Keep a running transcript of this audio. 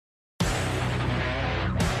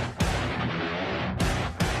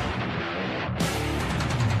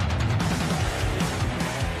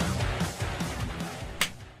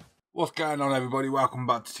What's going on, everybody? Welcome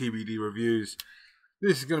back to TBD Reviews.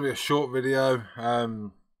 This is going to be a short video.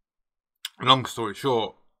 Long story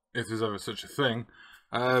short, if there's ever such a thing,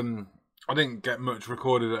 I didn't get much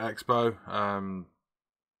recorded at Expo.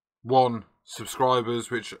 One, subscribers,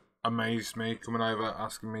 which amazed me, coming over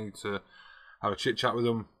asking me to have a chit chat with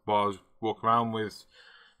them while I was walking around with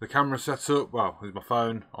the camera set up. Well, with my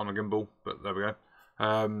phone on a gimbal, but there we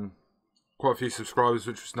go. Quite a few subscribers,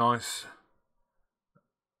 which was nice.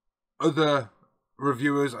 Other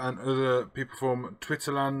reviewers and other people from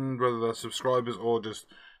Twitterland, whether they're subscribers or just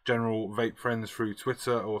general vape friends through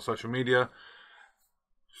Twitter or social media,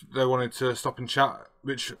 they wanted to stop and chat,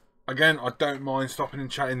 which again, I don't mind stopping and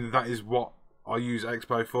chatting. That is what I use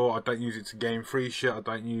Expo for. I don't use it to game free shit. I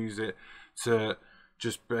don't use it to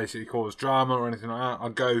just basically cause drama or anything like that. I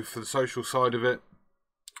go for the social side of it,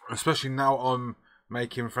 especially now I'm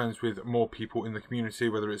making friends with more people in the community,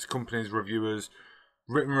 whether it's companies, reviewers,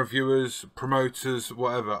 written reviewers, promoters,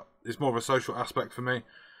 whatever. It's more of a social aspect for me.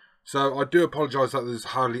 So I do apologise that there's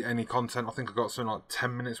hardly any content. I think I got something like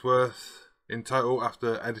 10 minutes worth in total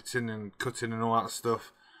after editing and cutting and all that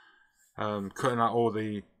stuff. Cutting out all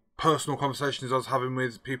the personal conversations I was having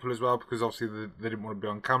with people as well, because obviously they didn't want to be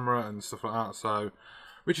on camera and stuff like that. So,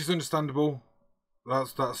 which is understandable.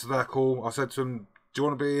 That's their call. I said to them, do you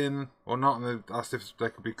want to be in or not? And they asked if they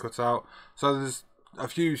could be cut out. So there's a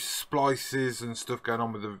few splices and stuff going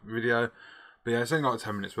on with the video, but yeah, it's only like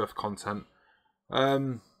 10 minutes worth of content.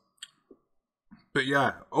 But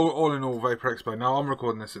yeah, all in all, Vapor Expo. Now I'm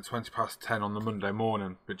recording this at 20 past 10 on the Monday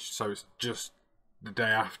morning, so it's just the day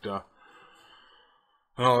after,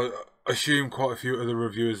 and I assume quite a few other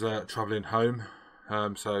reviewers are travelling home,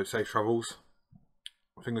 so safe travels.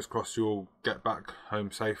 Fingers crossed you all get back home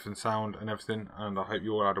safe and sound and everything, and I hope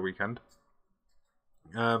you all had a weekend.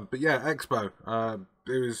 But yeah, Expo,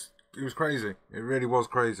 it was crazy. It really was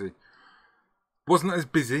crazy. Wasn't as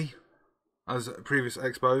busy as previous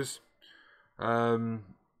Expos.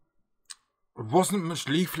 Wasn't much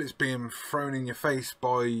leaflets being thrown in your face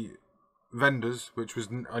by vendors, which was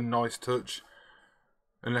a nice touch.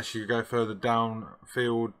 Unless you go further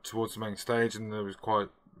downfield towards the main stage, and there was quite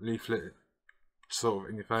leaflet sort of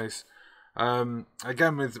in your face.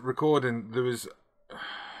 Again, with recording, there was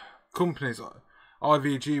companies.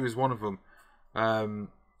 IVG was one of them.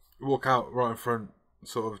 Walk out right in front,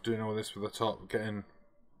 sort of doing all this with the top, getting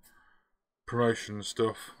promotion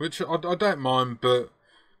stuff, which I don't mind, but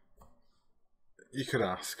you could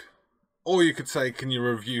ask. Or you could say, can you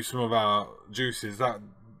review some of our juices, that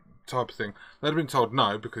type of thing. They'd have been told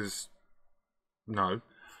no, because no.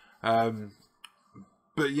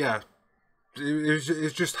 But yeah,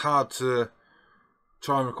 it's just hard to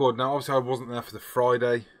try and record. Now, obviously I wasn't there for the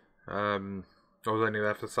Friday. I was only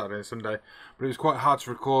there for Saturday and Sunday, but it was quite hard to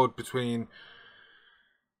record between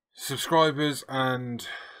subscribers and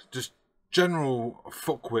just general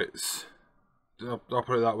fuckwits. I'll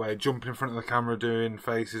put it that way. Jumping in front of the camera, doing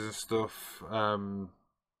faces and stuff,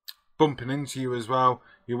 bumping into you as well.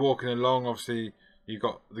 You're walking along, obviously you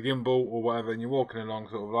got the gimbal or whatever, and you're walking along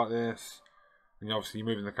sort of like this, and obviously you're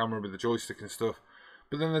moving the camera with the joystick and stuff.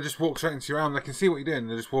 But then they just walk straight into your arm. They can see what you're doing.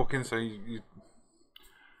 They just walk in, so you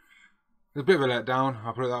it's a bit of a letdown,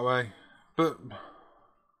 I'll put it that way. But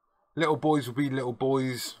little boys will be little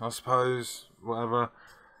boys, I suppose. Whatever.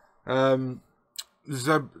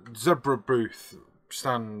 Zebra booth,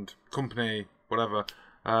 stand, company, whatever.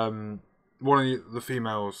 One of the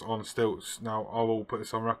females on stilts. Now, I will put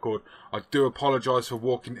this on record. I do apologise for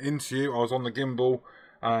walking into you. I was on the gimbal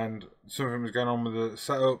and something was going on with the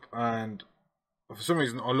setup, and for some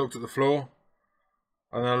reason I looked at the floor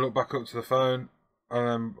and then I looked back up to the phone, and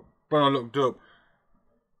then when I looked up,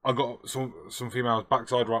 I got some female's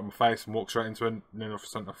backside right in my face and walked straight into it, and then I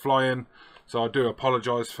sent her flying. So I do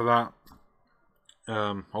apologise for that.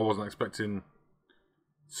 I wasn't expecting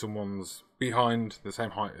someone's behind the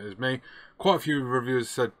same height as me. Quite a few reviewers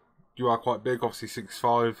said you are quite big, obviously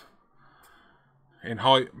 6'5" in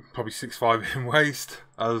height, probably 6'5" in waist,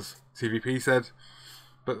 as TVP said.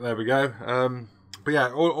 But there we go. But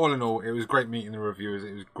yeah, all in all, it was great meeting the reviewers.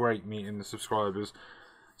 It was great meeting the subscribers.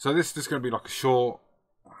 So this is just going to be like a short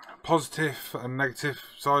positive and negative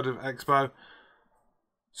side of Expo.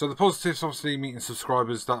 So the positives, obviously meeting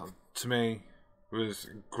subscribers, that to me was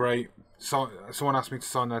great. So, someone asked me to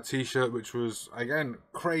sign their t-shirt, which was, again,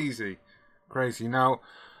 crazy. Now,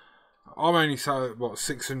 I'm only at, what,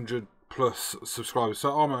 600 plus subscribers,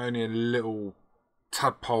 so I'm only a little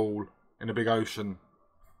tadpole in a big ocean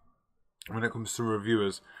when it comes to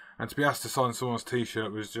reviewers. And to be asked to sign someone's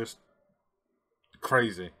t-shirt was just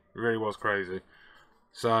crazy. It really was crazy.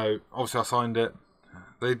 So obviously I signed it.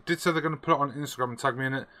 They did say they're going to put it on Instagram and tag me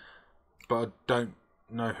in it. but I don't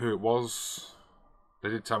know who it was. They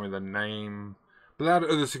did tell me their name, but they had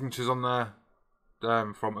other signatures on there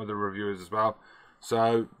from other reviewers as well.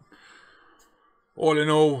 So all in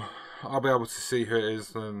all, I'll be able to see who it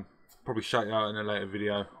is and probably shout you out in a later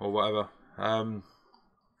video or whatever.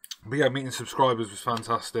 But yeah, meeting subscribers was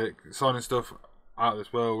fantastic. Signing stuff out of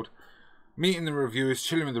this world. Meeting the reviewers,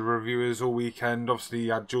 chilling with the reviewers all weekend. Obviously,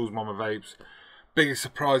 you had Jules Mama Vapes. Biggest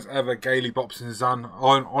surprise ever, Gaily Bops and Zan.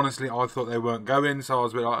 Honestly, I thought they weren't going, so I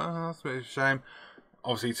was a bit like, oh, that's a bit of a shame.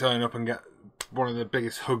 Obviously, turning up and get one of the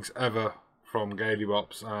biggest hugs ever from Gaily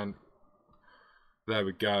Bops, and there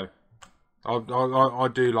we go. I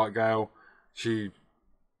do like Gail. She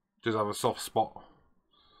does have a soft spot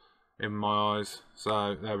in my eyes,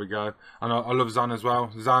 so there we go. And I love Zan as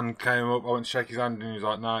well. Zan came up, I went to shake his hand and he was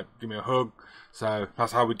like, no, give me a hug. So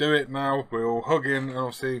that's how we do it now, we're all hugging, and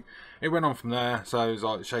obviously it went on from there. So it was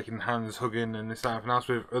like shaking hands, hugging and this, that, and everything else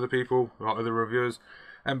with other people, like other reviewers.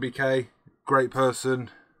 MBK, great person.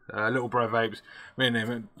 Little Bro Vapes, me and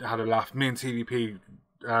him had a laugh. Me and TVP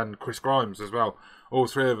and Chris Grimes as well, all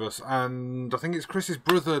three of us. And I think it's Chris's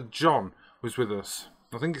brother John was with us.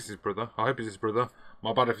 I think it's his brother, I hope it's his brother.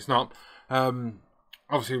 My bad if it's not.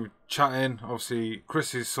 Obviously we're chatting. Obviously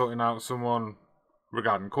Chris is sorting out someone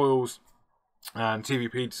regarding coils, and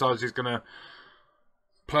TVP decides he's gonna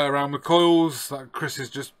play around with coils that Chris is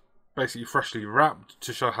just basically freshly wrapped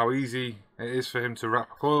to show how easy it is for him to wrap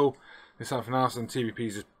a coil and something else. And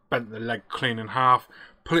TVP's just bent the leg clean in half,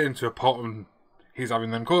 put it into a pot, and he's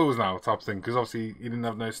having them coils now type of thing, because obviously he didn't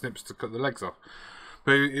have no snips to cut the legs off.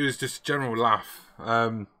 But it was just a general laugh.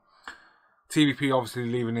 TVP obviously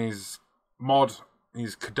leaving his mod,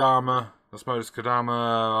 his Kadama, I suppose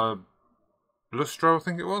Kadama Lustro, I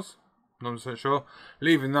think it was, I'm not so sure.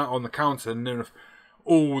 Leaving that on the counter near enough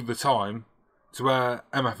all the time, to where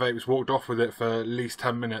MF Vapes walked off with it for at least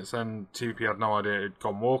 10 minutes and TVP had no idea it had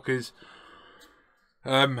gone walkies.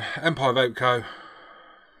 Empire Vape Co.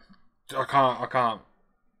 I can't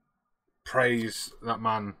praise that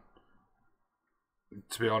man,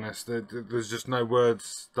 to be honest. There's just no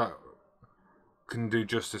words that can do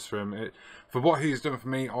justice for him. For what he's done for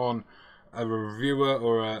me on a reviewer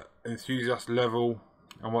or an enthusiast level,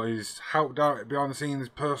 and what he's helped out behind the scenes,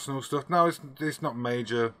 personal stuff. No, it's not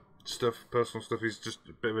major stuff, personal stuff. He's just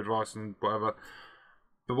a bit of advice and whatever.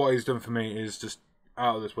 But what he's done for me is just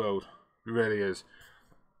out of this world. It really is.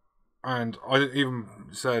 And I even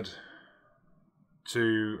said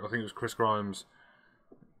to, I think it was Chris Grimes,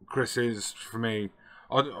 Chris is, for me,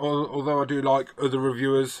 although I do like other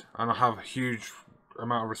reviewers and I have a huge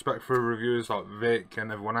amount of respect for reviewers like Vic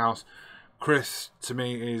and everyone else, Chris to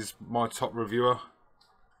me is my top reviewer,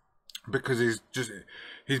 because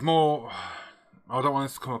he's more, I don't want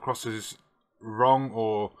this to come across as wrong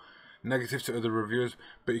or negative to other reviewers,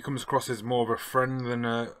 but he comes across as more of a friend than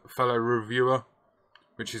a fellow reviewer,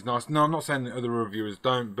 which is nice. No, I'm not saying that other reviewers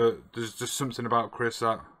don't, but there's just something about Chris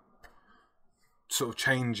that sort of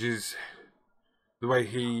changes the way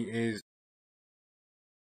he is.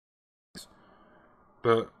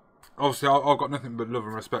 But obviously I've got nothing but love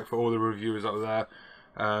and respect for all the reviewers out there.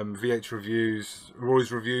 VH Reviews,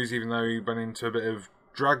 Roy's Reviews, even though he went into a bit of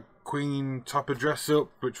drag queen type of dress up,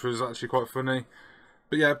 which was actually quite funny.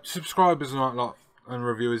 But yeah, subscribers and that lot and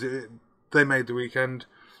reviewers, they made the weekend.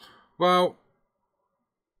 Well,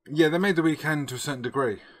 yeah, they made the weekend to a certain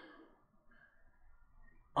degree.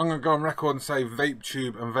 I'm going to go on record and say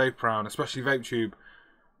VapeTube and VapeRound, especially VapeTube,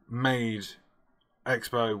 made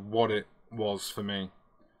Expo what it was for me.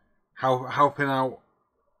 Helping out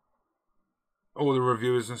all the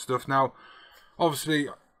reviewers and stuff. Now, obviously,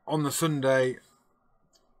 on the Sunday,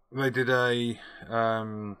 they did a,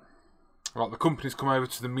 like the companies come over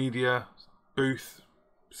to the media booth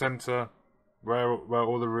centre where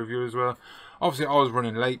all the reviewers were. Obviously, I was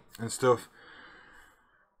running late and stuff,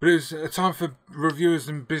 but it was a time for reviewers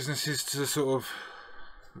and businesses to sort of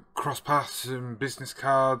cross paths and business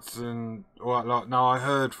cards and all that lot. Now, I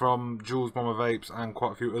heard from Jules Mama Vapes and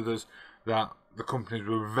quite a few others that the companies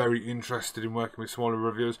were very interested in working with smaller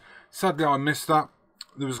reviewers. Sadly, I missed that.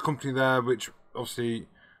 There was a company there which, obviously,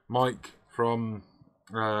 Mike from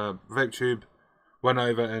VapeTube went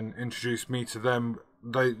over and introduced me to them.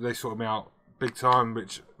 They sorted me out big time,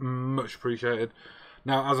 which much appreciated.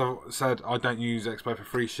 Now, as I've said, I don't use Expo for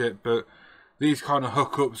free shit, but these kind of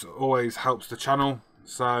hookups always helps the channel,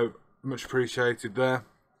 so much appreciated there.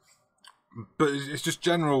 But it's just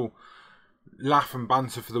general laugh and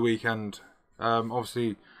banter for the weekend.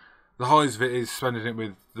 Obviously, the highs of it is spending it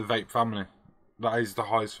with the vape family. That is the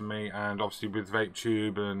highs for me, and obviously with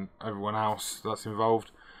VapeTube and everyone else that's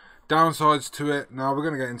involved. Downsides to it, now we're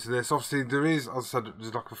going to get into this. Obviously, there is, as I said,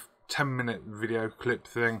 there's like a 10-minute video clip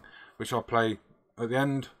thing, which I'll play at the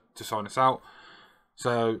end to sign us out.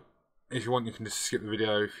 So if you want, you can just skip the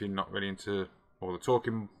video if you're not really into all the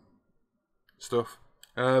talking stuff.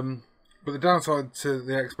 But the downside to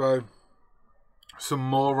the expo, some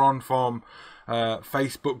moron from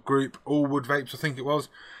Facebook group Allwood Vapes, I think it was,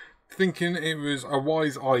 thinking it was a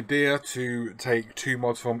wise idea to take 2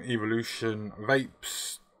 mods from Evolution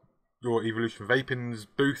Vapes, or Evolution Vaping's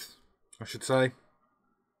booth, I should say.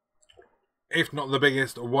 If not the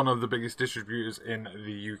biggest, one of the biggest distributors in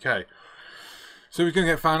the UK. So he's going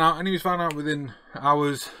to get found out, and he was found out within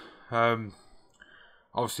hours.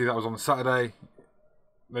 Obviously that was on the Saturday.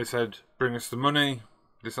 They said, bring us the money,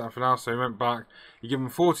 this, that, and for now. So he went back, he gave them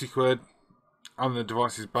 40 quid, and the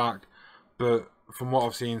device is back. But from what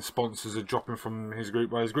I've seen, sponsors are dropping from his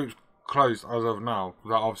group. Well, his group's closed as of now,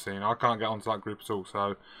 that I've seen. I can't get onto that group at all,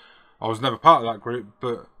 so I was never part of that group.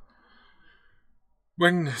 But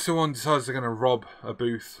when someone decides they're going to rob a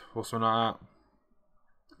booth or something like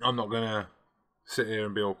that, I'm not going to sit here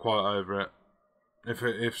and be all quiet over it.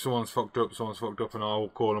 If someone's fucked up, and I'll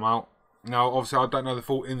call them out. Now, obviously, I don't know the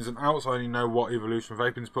full ins and outs. I only know what Evolution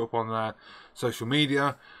Vaping's put up on their social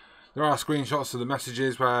media. There are screenshots of the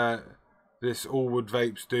messages where this Allwood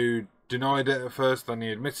Vapes dude denied it at first, then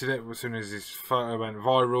he admitted it as soon as his photo went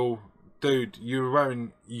viral. Dude, you were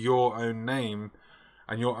wearing your own name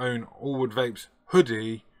and your own Allwood Vapes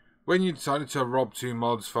hoodie when you decided to rob 2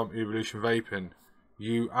 mods from Evolution Vaping.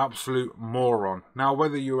 You absolute moron. Now,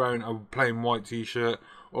 whether you're wearing a plain white t-shirt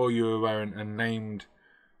or you were wearing a named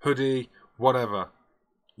hoodie, whatever,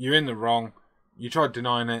 you're in the wrong. You tried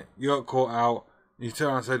denying it, you got caught out, you turned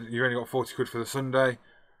around and said you only got 40 quid for the Sunday.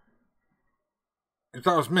 If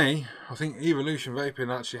that was me, I think Evolution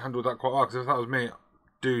Vaping actually handled that quite well, because if that was me,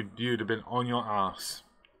 dude, you'd have been on your ass.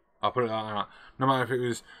 I'll put it like that. No matter if it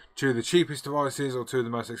was 2 of the cheapest devices or 2 of the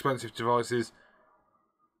most expensive devices,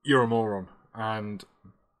 you're a moron. And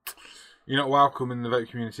you're not welcome in the vape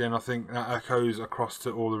community, and I think that echoes across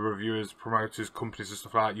to all the reviewers, promoters, companies and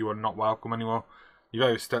stuff like that. You are not welcome anymore. You've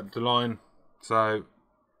overstepped the line, so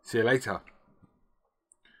see you later.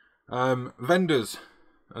 Vendors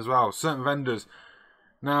as well, certain vendors.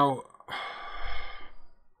 Now,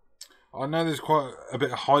 I know there's quite a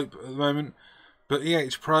bit of hype at the moment, but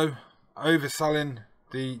EH Pro overselling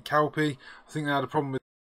the Kelpie. I think they had a problem with,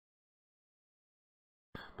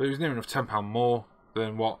 but it was near enough £10 more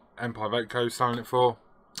than what Empire Vape Co is selling it for,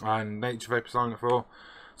 and Nature Vape is selling it for.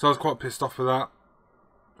 So I was quite pissed off with that.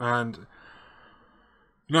 And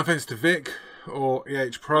no offense to Vic or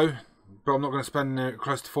EH Pro, but I'm not going to spend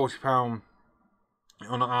close to £40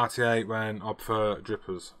 on an RTA when I prefer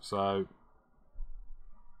drippers. So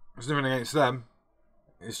there's nothing against them.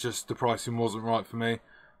 It's just the pricing wasn't right for me.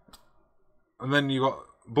 And then you got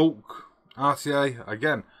bulk RTA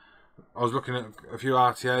again. I was looking at a few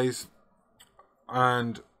RTAs,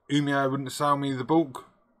 and Umio wouldn't sell me the bulk.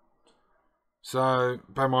 So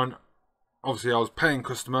bear in mind, obviously I was paying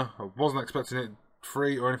customer. I wasn't expecting it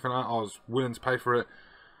free or anything like that. I was willing to pay for it,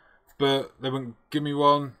 but they wouldn't give me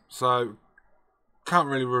one, so can't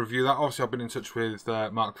really review that. Obviously I've been in touch with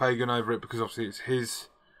Mark Fagan over it, because obviously it's his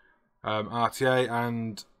RTA,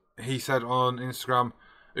 and he said on Instagram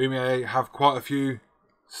Umio have quite a few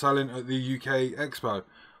selling at the UK Expo,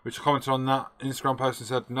 which I commented on that Instagram post and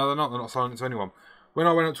said no, they're not selling it to anyone. When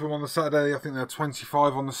I went up to them on the Saturday, I think they had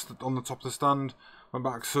 25 on the top of the stand. Went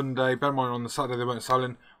back Sunday, bear in mind on the Saturday they weren't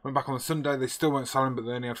selling. Went back on the Sunday, they still weren't selling, but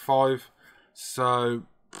they only had 5. So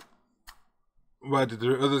where did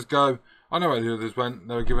the others go? I know where the others went.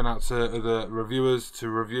 They were given out to other reviewers to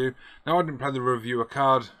review. Now, I didn't play the reviewer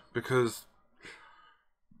card because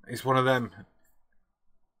it's one of them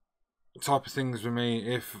type of things with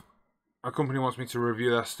me. If a company wants me to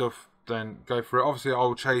review their stuff, then go for it. Obviously,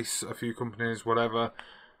 I'll chase a few companies, whatever,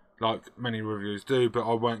 like many reviewers do, but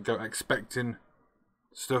I won't go expecting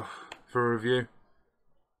stuff for a review.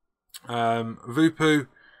 Vupu,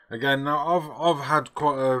 again, now I've had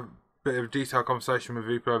quite a bit of detailed conversation with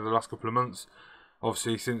Vupu over the last couple of months.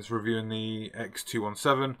 Obviously, since reviewing the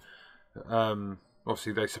X217,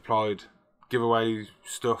 obviously they supplied giveaway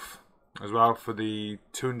stuff as well for the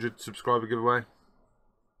 200 subscriber giveaway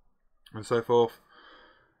and so forth.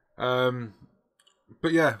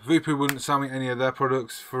 But yeah, Vupu wouldn't sell me any of their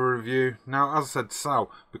products for a review. Now, as I said, sell,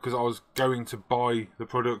 because I was going to buy the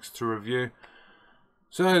products to review.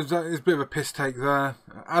 So that is a bit of a piss take there.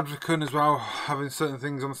 Advocun as well, having certain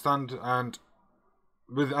things on the stand, and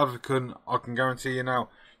with Advocun, I can guarantee you now,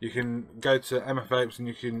 you can go to MF Vapes and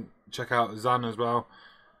you can check out Zan as well.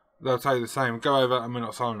 They'll tell you the same. Go over and we're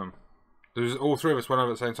not selling them. There's all 3 of us went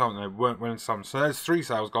over at the same time and they weren't willing to sell them. So there's 3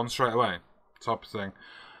 sales gone straight away, type of thing.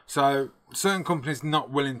 So certain companies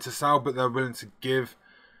not willing to sell, but they're willing to give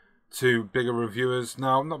to bigger reviewers.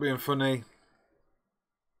 Now, I'm not being funny.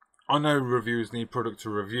 I know reviewers need product to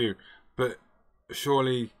review, but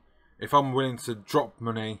surely if I'm willing to drop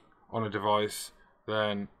money on a device,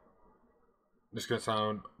 then it's going to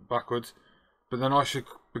sound backwards, but then I should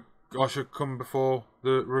come before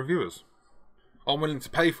the reviewers. I'm willing to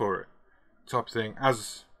pay for it, type of thing.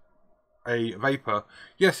 As a vapor,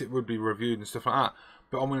 yes, it would be reviewed and stuff like that,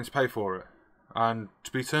 but I'm willing to pay for it. And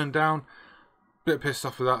to be turned down, bit pissed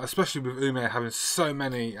off with that, especially with Ume having so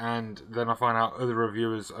many, and then I find out other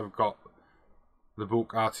reviewers have got the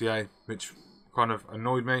bulk RTA, which kind of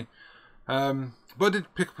annoyed me. But I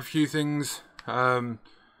did pick up a few things. A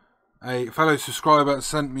fellow subscriber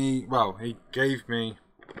sent me, well, he gave me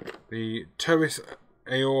the Tois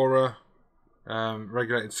Aora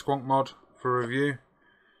regulated squonk mod for review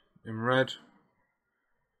in red.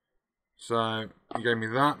 So he gave me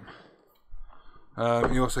that.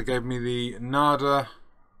 He also gave me the Nada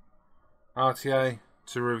RTA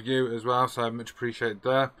to review as well, so much appreciated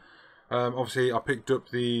there. Obviously I picked up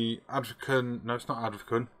the Advocun, no, it's not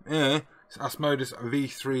Advocun, it's Asmodus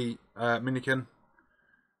V3 Minikin,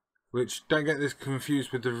 which, don't get this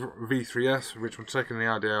confused with the V3S, which I'm taking the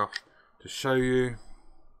idea off to show you.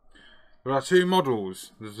 There are two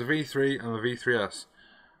models, there's the V3 and the V3S.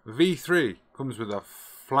 The V3 comes with a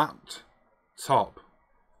flat top,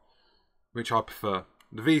 which I prefer.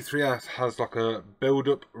 The V3S has like a build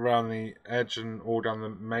up around the edge and all down the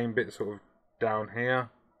main bit, sort of down here.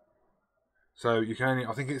 So you can only,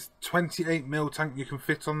 I think it's 28mm tank you can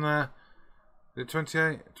fit on there. Is it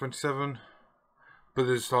 28, 27? But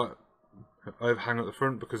there's like overhang at the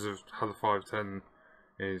front because of how the 510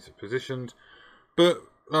 is positioned. But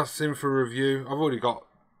that's in for review. I've already got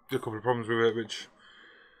a couple of problems with it, which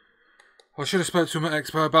I should have spoke to him at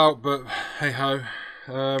Expo about, but hey ho.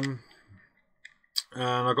 And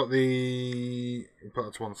I got the, put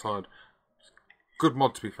that to one side. Good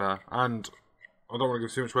mod, to be fair, and I don't want to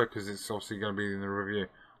give too much away because it's obviously going to be in the review.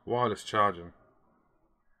 Wireless charging.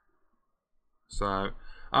 So,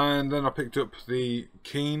 and then I picked up the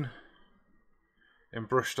Keen in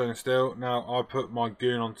brushed stone steel. Now I put my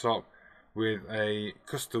goon on top with a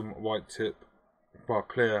custom white tip, well,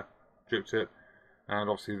 clear drip tip, and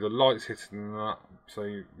obviously the light's hitting that, so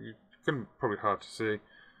you can probably hard to see.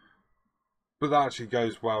 But that actually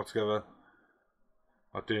goes well together.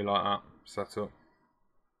 I do like that setup.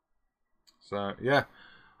 So yeah,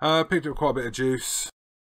 picked up quite a bit of juice,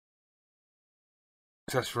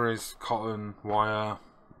 accessories, cotton, wire.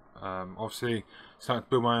 Obviously, starting to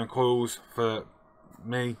build my own coils for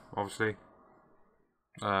me. Obviously,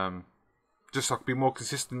 just so I can be more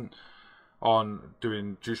consistent on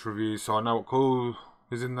doing juice reviews. So I know what coil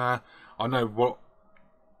is in there. I know what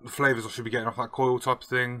flavours I should be getting off that coil, type of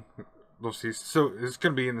thing. Obviously, so it's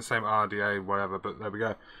going to be in the same RDA, whatever. But there we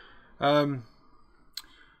go.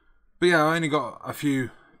 But yeah, I only got a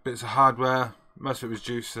few bits of hardware. Most of it was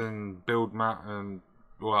juice and build mat and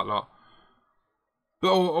all that lot.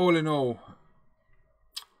 But all in all,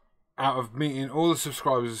 out of meeting all the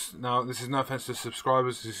subscribers, now this is no offence to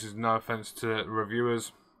subscribers, this is no offence to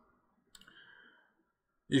reviewers.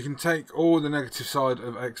 You can take all the negative side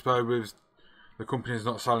of Expo with the company's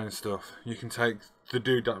not selling stuff. You can take the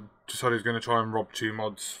dude that decided he was going to try and rob 2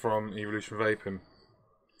 mods from Evolution Vaping,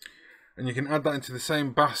 and you can add that into the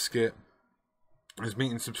same basket as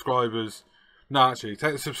meeting subscribers. No, actually,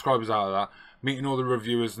 take the subscribers out of that. Meeting all the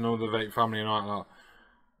reviewers and all the vape family and all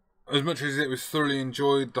that. As much as it was thoroughly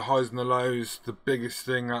enjoyed, the highs and the lows, the biggest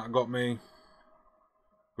thing that got me,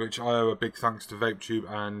 which I owe a big thanks to VapeTube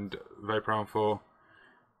and Vaporound for,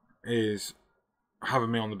 is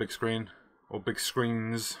having me on the big screen, or big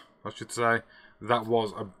screens, I should say. That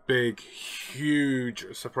was a big,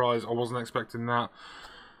 huge surprise. I wasn't expecting that.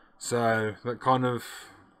 So that kind of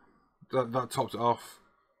that topped it off,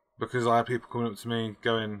 because I had people coming up to me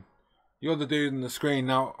going, "You're the dude on the screen."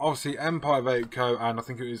 Now, obviously, Empire Vape Co. and I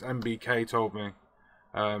think it was MBK told me,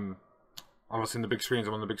 I was in the big screens.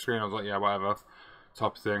 I'm on the big screen. I was like, "Yeah, whatever,"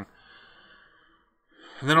 type of thing.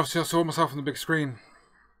 And then obviously I saw myself on the big screen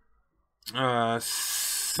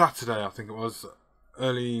Saturday, I think it was,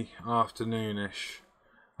 early afternoonish,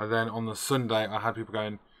 and then on the Sunday I had people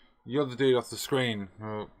going, "You're the dude off the screen."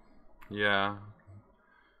 Well, yeah,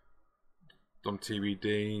 I'm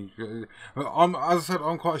TBD. As I said,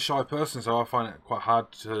 I'm quite a shy person, so I find it quite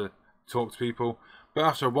hard to talk to people. But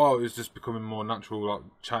after a while, it was just becoming more natural, like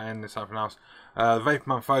chatting, this, that, and else.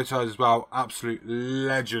 Vaporman Photos as well, absolute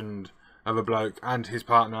legend of a bloke, and his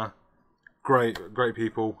partner, great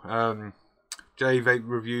people. J Vape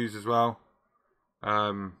Reviews as well.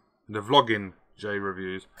 The vlogging J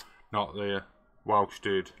Reviews, not the Welsh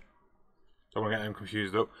dude. Don't want to get him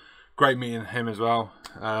confused up. Great meeting him as well.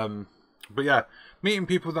 But yeah, meeting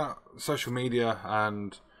people that social media,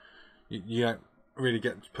 and you don't really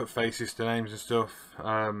get to put faces to names and stuff.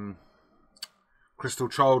 Crystal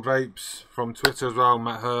Child Vapes from Twitter as well,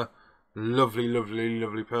 met her. Lovely, lovely,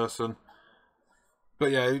 lovely person.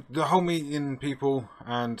 But yeah, the whole meeting people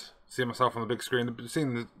and seeing myself on the big screen,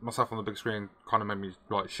 seeing myself on the big screen kind of made me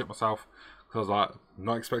like shit myself, because I was like,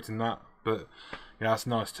 not expecting that. But yeah, that's a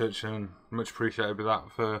nice touch, and much appreciated with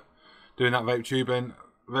that for doing that vape tube and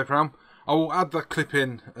vape realm. I will add the clip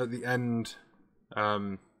in at the end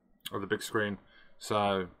of the big screen.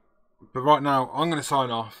 So, but right now I'm going to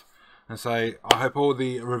sign off and say I hope all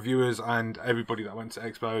the reviewers and everybody that went to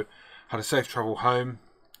Expo had a safe travel home,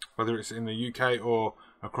 whether it's in the UK or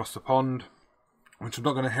across the pond, which I'm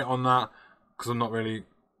not going to hit on that because I'm not really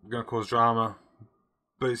going to cause drama.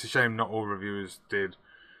 But it's a shame not all reviewers did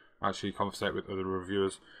actually conversate with other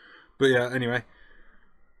reviewers. But yeah, anyway,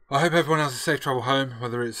 I hope everyone has a safe travel home,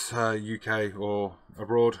 whether it's UK or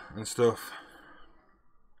abroad and stuff.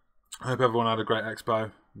 I hope everyone had a great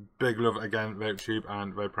Expo. Big love again, VapeTube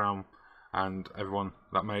and Vape Realm, and everyone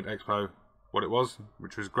that made Expo what it was,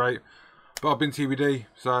 which was great. But I've been TBD,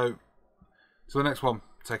 so the next one,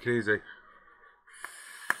 take it easy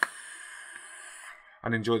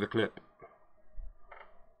and enjoy the clip.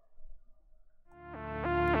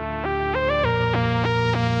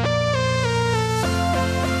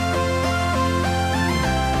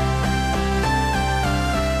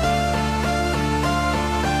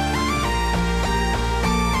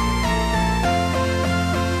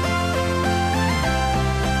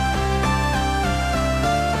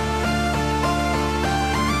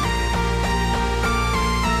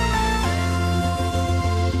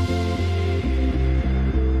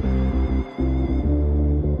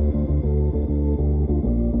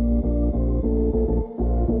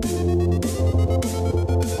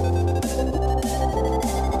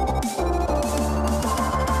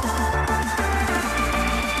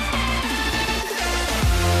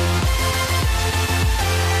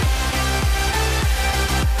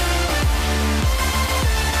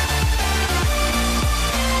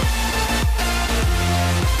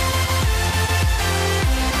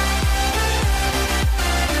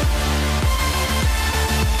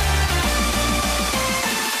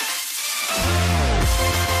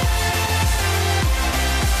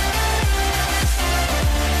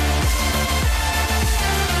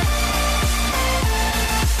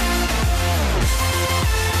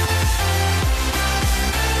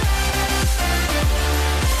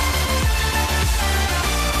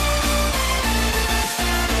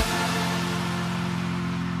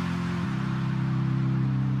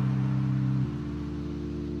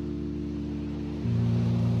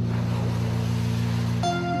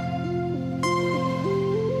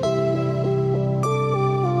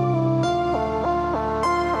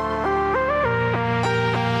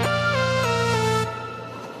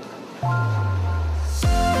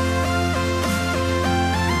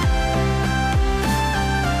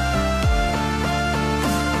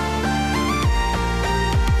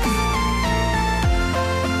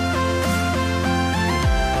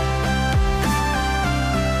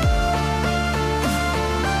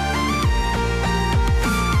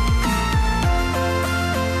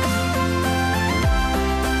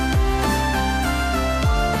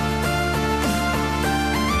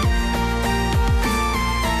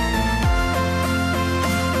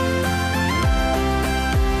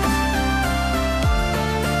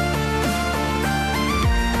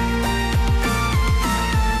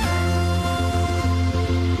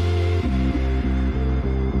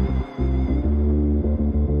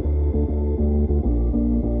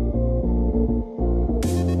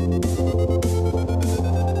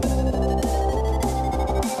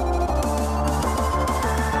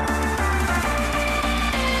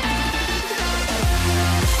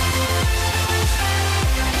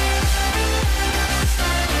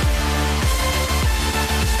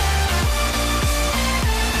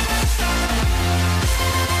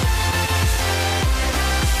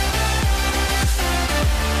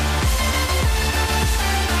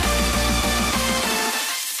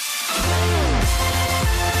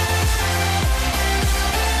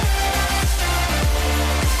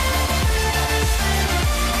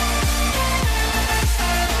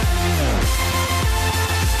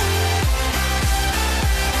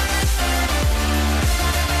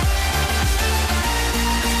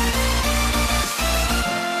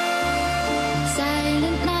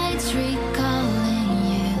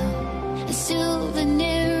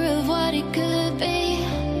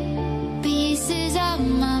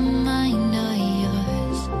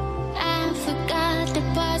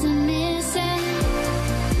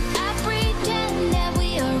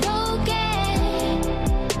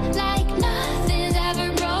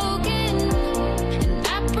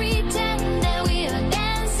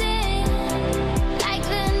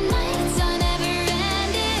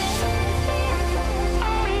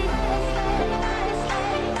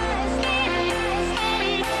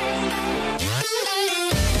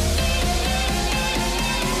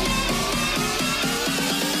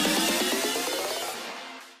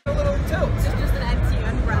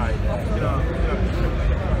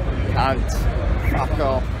 Out. Fuck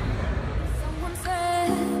off. Someone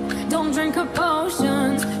said, don't drink her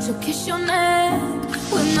potions. She'll kiss your neck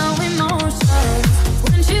with no emotion.